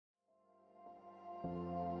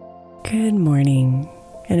Good morning,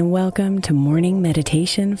 and welcome to Morning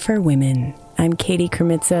Meditation for Women. I'm Katie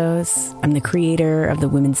Kremitzos. I'm the creator of the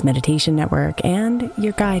Women's Meditation Network and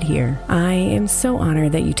your guide here. I am so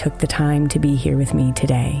honored that you took the time to be here with me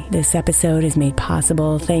today. This episode is made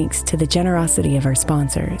possible thanks to the generosity of our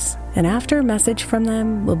sponsors. And after a message from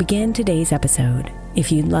them, we'll begin today's episode.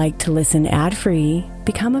 If you'd like to listen ad-free,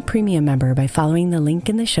 become a premium member by following the link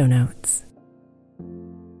in the show notes.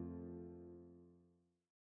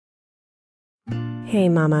 Hey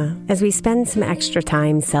Mama, as we spend some extra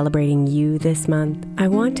time celebrating you this month, I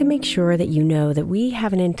want to make sure that you know that we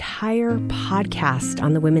have an entire podcast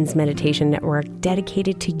on the Women's Meditation Network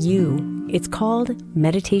dedicated to you. It's called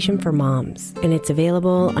Meditation for Moms, and it's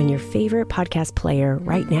available on your favorite podcast player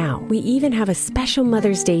right now. We even have a special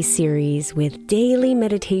Mother's Day series with daily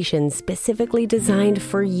meditations specifically designed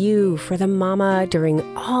for you, for the mama,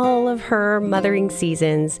 during all of her mothering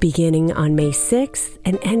seasons, beginning on May 6th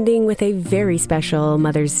and ending with a very special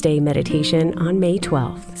Mother's Day meditation on May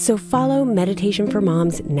 12th. So follow Meditation for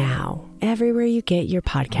Moms now, everywhere you get your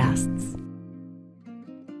podcasts.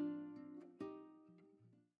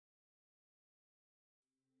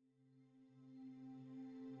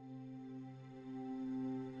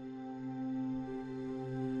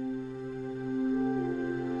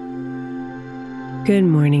 Good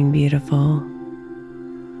morning, beautiful.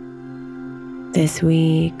 This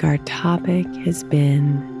week, our topic has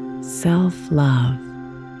been self-love.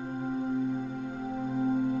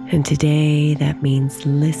 And today, that means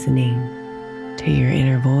listening to your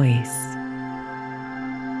inner voice.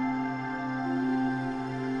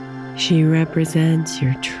 She represents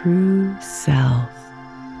your true self,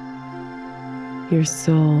 your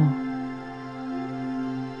soul,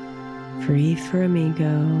 free from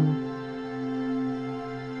ego,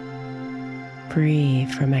 free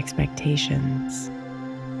from expectations,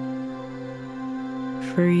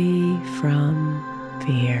 free from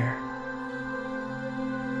fear.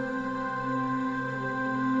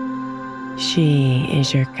 She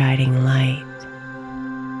is your guiding light,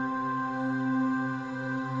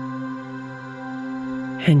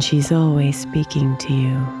 and she's always speaking to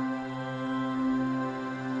you,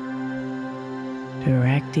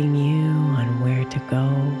 directing you on where to go,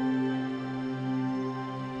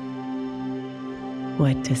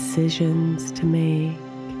 what decisions to make,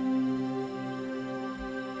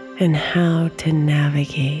 and how to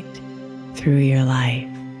navigate through your life.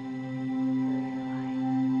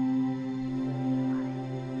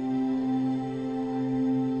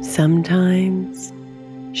 Sometimes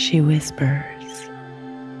she whispers.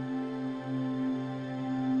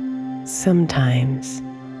 Sometimes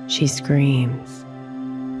she screams.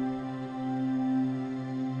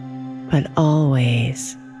 But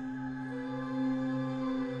always,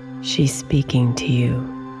 she's speaking to you.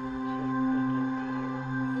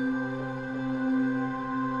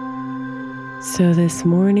 So this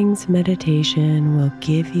morning's meditation will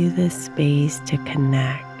give you the space to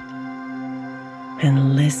connect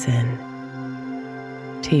and listen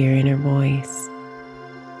to your inner voice,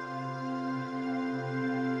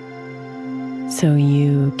 so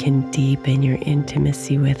you can deepen your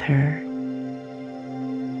intimacy with her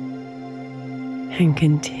and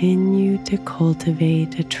continue to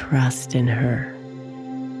cultivate a trust in her,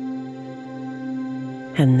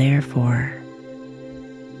 and therefore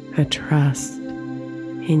a trust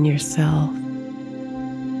in yourself.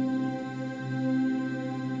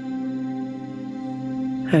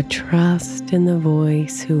 A trust in the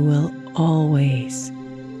voice who will always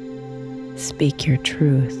speak your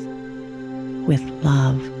truth with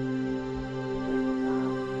love.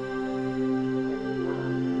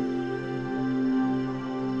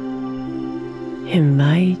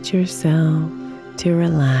 Invite yourself to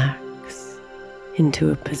relax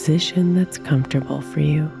into a position that's comfortable for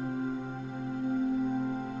you,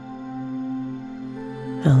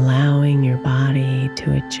 allowing your body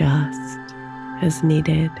to adjust as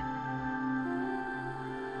needed,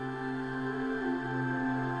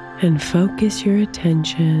 and focus your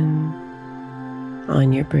attention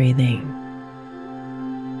on your breathing.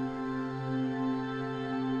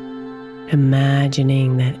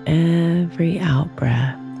 Imagining that every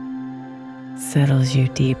out-breath settles you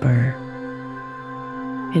deeper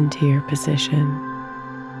into your position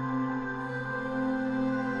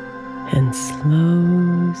and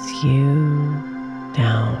slows you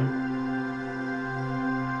down.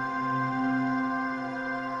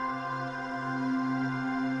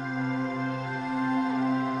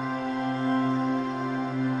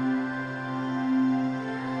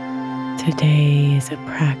 Today is a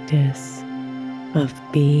practice of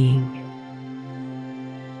being,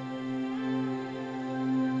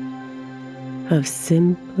 of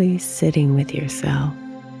simply sitting with yourself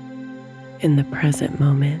in the present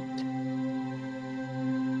moment.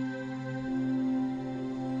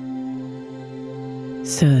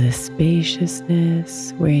 So the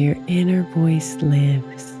spaciousness where your inner voice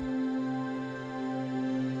lives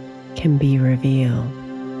can be revealed.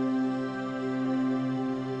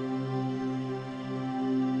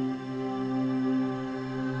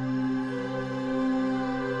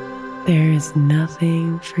 There is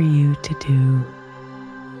nothing for you to do,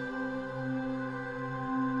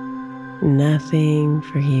 nothing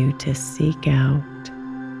for you to seek out.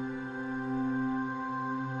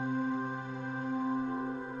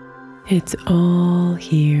 It's all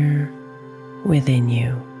here within you,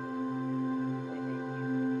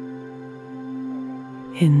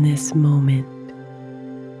 in this moment.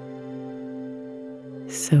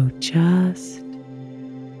 So just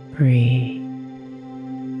breathe.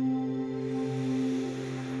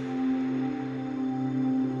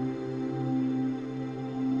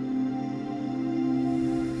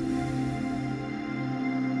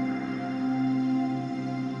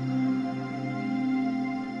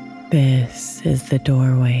 This is the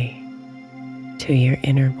doorway to your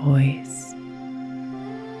inner voice.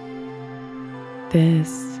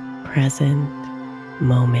 This present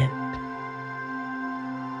moment.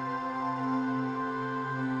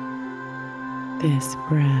 This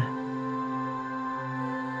breath.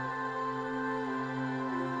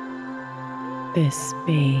 This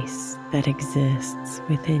space that exists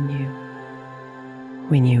within you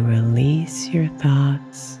when you release your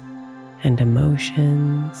thoughts and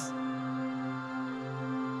emotions,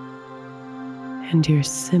 and you're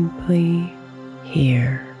simply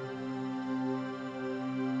here.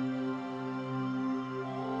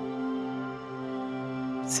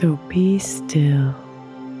 So be still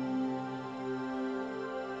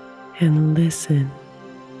and listen.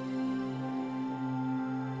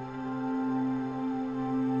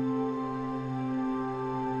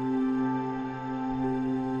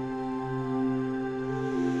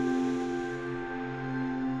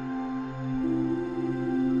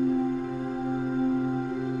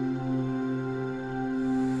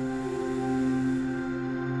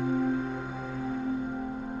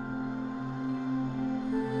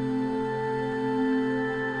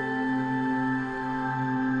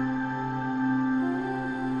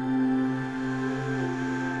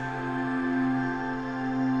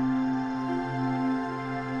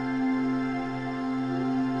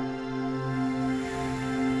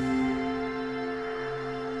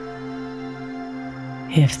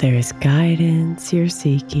 If there's guidance you're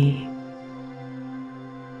seeking,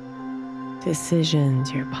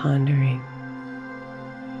 decisions you're pondering,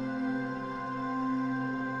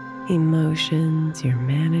 emotions you're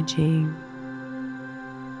managing,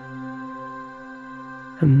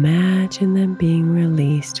 imagine them being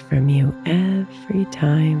released from you every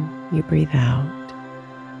time you breathe out.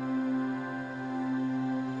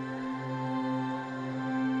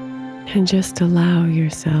 And just allow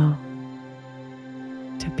yourself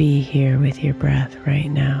to be here with your breath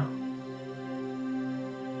right now,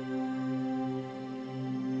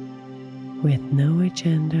 with no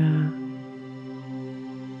agenda,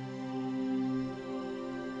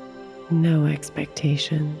 no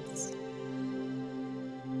expectations,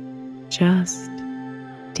 just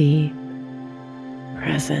deep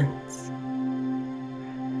presence.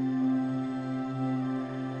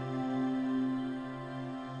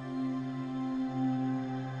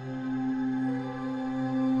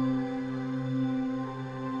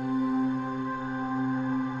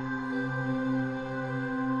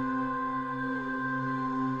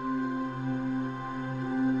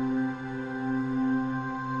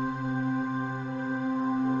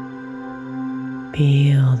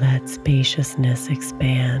 Feel that spaciousness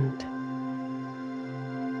expand.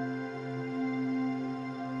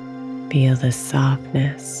 Feel the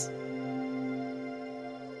softness.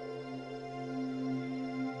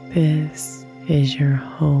 This is your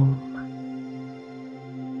home.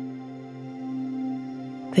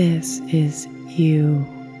 This is you.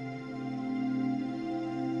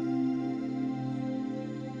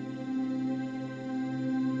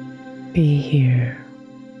 Be here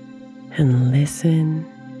and listen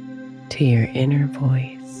to your inner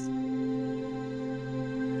voice.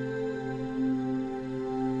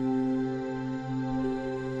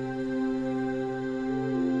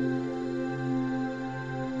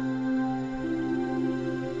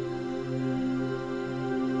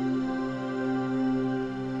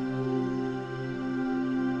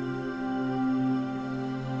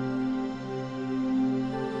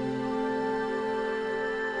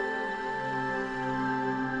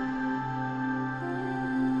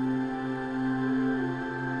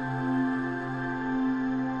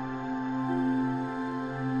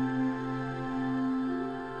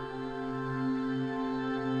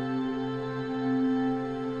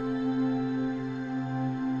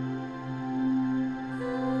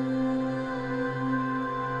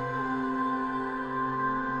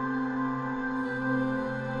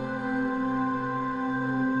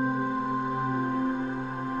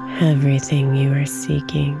 Everything you are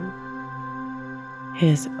seeking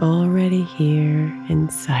is already here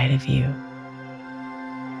inside of you.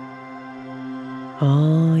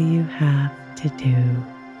 All you have to do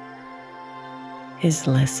is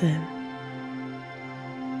listen.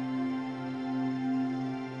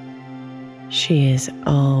 She is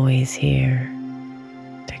always here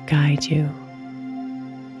to guide you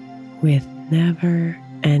with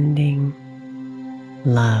never-ending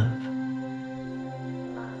love.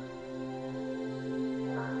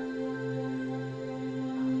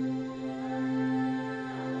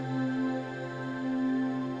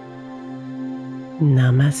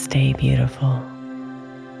 Namaste, beautiful.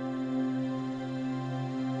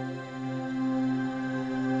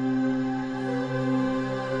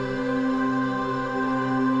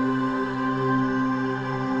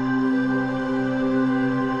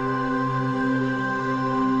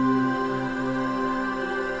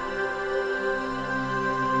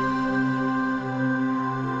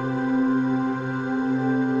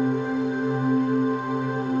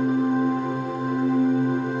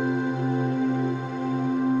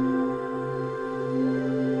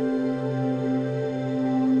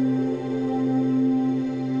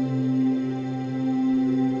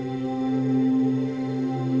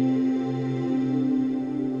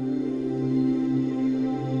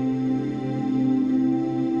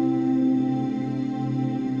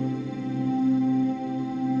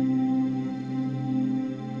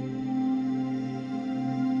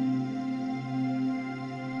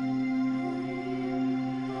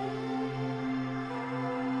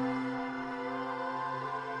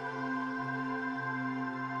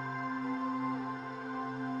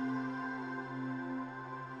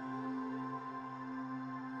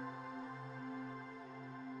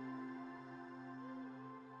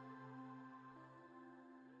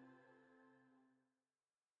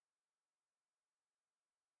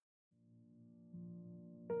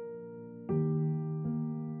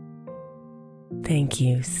 Thank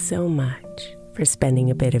you so much for spending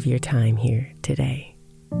a bit of your time here today.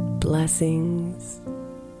 Blessings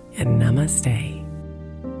and namaste.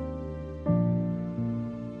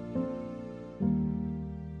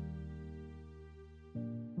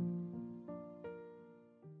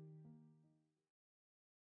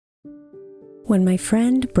 When my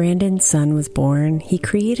friend Brandon's son was born, he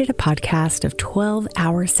created a podcast of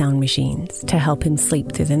 12-hour sound machines to help him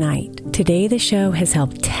sleep through the night. Today, the show has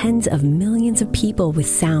helped tens of millions of people with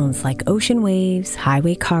sounds like ocean waves,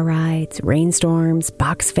 highway car rides, rainstorms,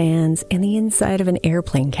 box fans, and the inside of an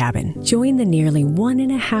airplane cabin. Join the nearly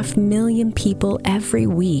 1.5 million people every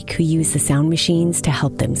week who use the sound machines to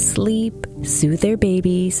help them sleep, soothe their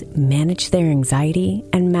babies, manage their anxiety,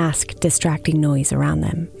 and mask distracting noise around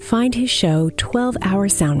them. Find his show 12-Hour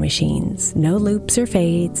Sound Machines, no loops or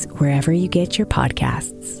fades, wherever you get your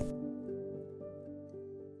podcasts.